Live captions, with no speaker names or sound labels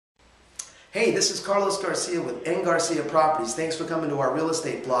Hey, this is Carlos Garcia with N. Garcia Properties. Thanks for coming to our real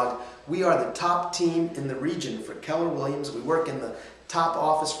estate blog. We are the top team in the region for Keller Williams. We work in the top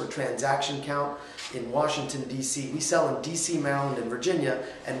office for transaction count in Washington, D.C. We sell in D.C., Maryland, and Virginia,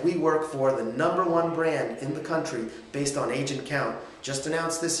 and we work for the #1 brand in the country based on agent count. Just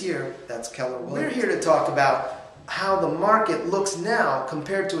announced this year, that's Keller Williams. We're here to talk about how the market looks now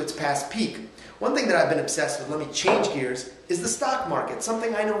compared to its past peak. One thing that I've been obsessed with, let me change gears, is the stock market,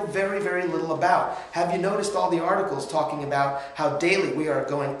 something I know very, very little about. Have you noticed all the articles talking about how daily we are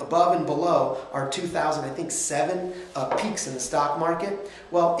going above and below our 2007 peaks in the stock market?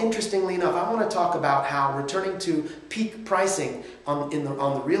 Well, interestingly enough, I want to talk about how returning to peak pricing on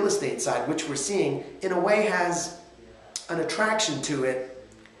the real estate side, which we're seeing, in a way has an attraction to it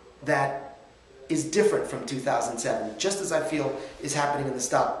that is different from 2007, just as I feel is happening in the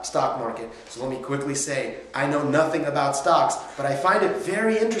stock market. So let me quickly say, I know nothing about stocks, but I find it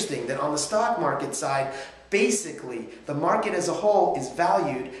very interesting that on the stock market side, basically, the market as a whole is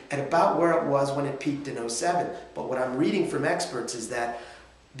valued at about where it was when it peaked in '07. But what I'm reading from experts is that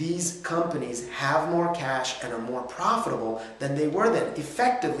these companies have more cash and are more profitable than they were then.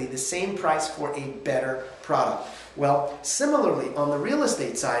 Effectively, the same price for a better product. Well, similarly, on the real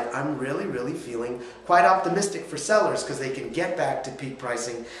estate side, I'm really feeling quite optimistic for sellers because they can get back to peak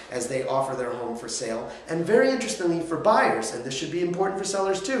pricing as they offer their home for sale. And very interestingly for buyers, and this should be important for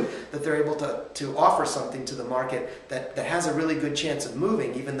sellers too, that they're able to offer something to the market that has a really good chance of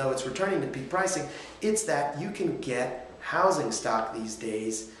moving, even though it's returning to peak pricing. It's that you can get housing stock these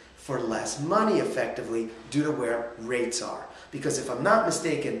days for less money effectively due to where rates are. Because if I'm not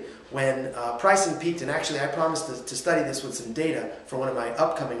mistaken, when pricing peaked, and actually I promised to study this with some data for one of my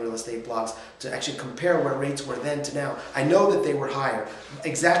upcoming real estate blogs to actually compare where rates were then to now. I know that they were higher.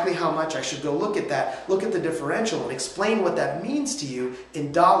 Exactly how much, I should go look at that, look at the differential and explain what that means to you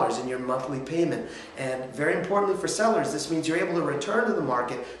in dollars in your monthly payment. And very importantly for sellers, this means you're able to return to the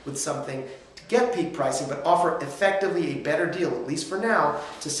market with something to get peak pricing, but offer effectively a better deal, at least for now,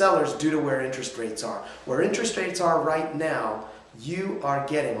 to sellers due to where interest rates are. Where interest rates are right now, you are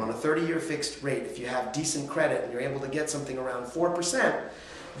getting on a 30-year fixed rate, if you have decent credit and you're able to get something around 4%,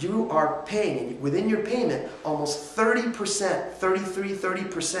 you are paying, within your payment, almost 30%,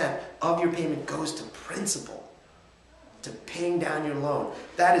 30% of your payment goes to principal, to paying down your loan.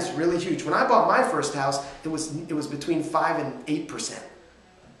 That is really huge. When I bought my first house, it was between 5 and 8%.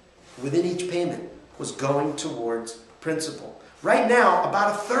 Within each payment was going towards principal. Right now,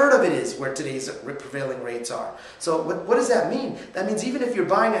 about 1/3 of it is where today's prevailing rates are. So what does that mean? That means even if you're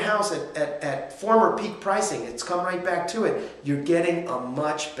buying a house at former peak pricing, it's come right back to it, you're getting a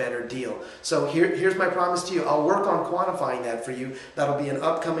much better deal. So here's my promise to you. I'll work on quantifying that for you. That'll be an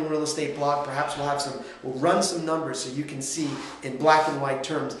upcoming real estate blog. Perhaps we'll run some numbers so you can see in black and white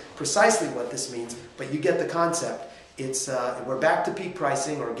terms precisely what this means, but you get the concept. We're back to peak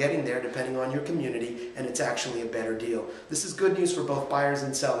pricing, or getting there depending on your community, and it's actually a better deal. This is good news for both buyers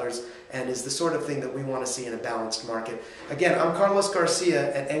and sellers, and is the sort of thing that we want to see in a balanced market. Again, I'm Carlos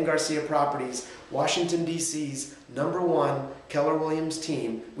Garcia at N. Garcia Properties, Washington, D.C.'s #1 Keller Williams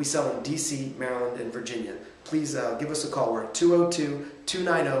team. We sell in D.C., Maryland, and Virginia. Please give us a call. We're at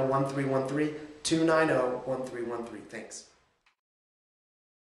 202-290-1313, 290-1313. Thanks.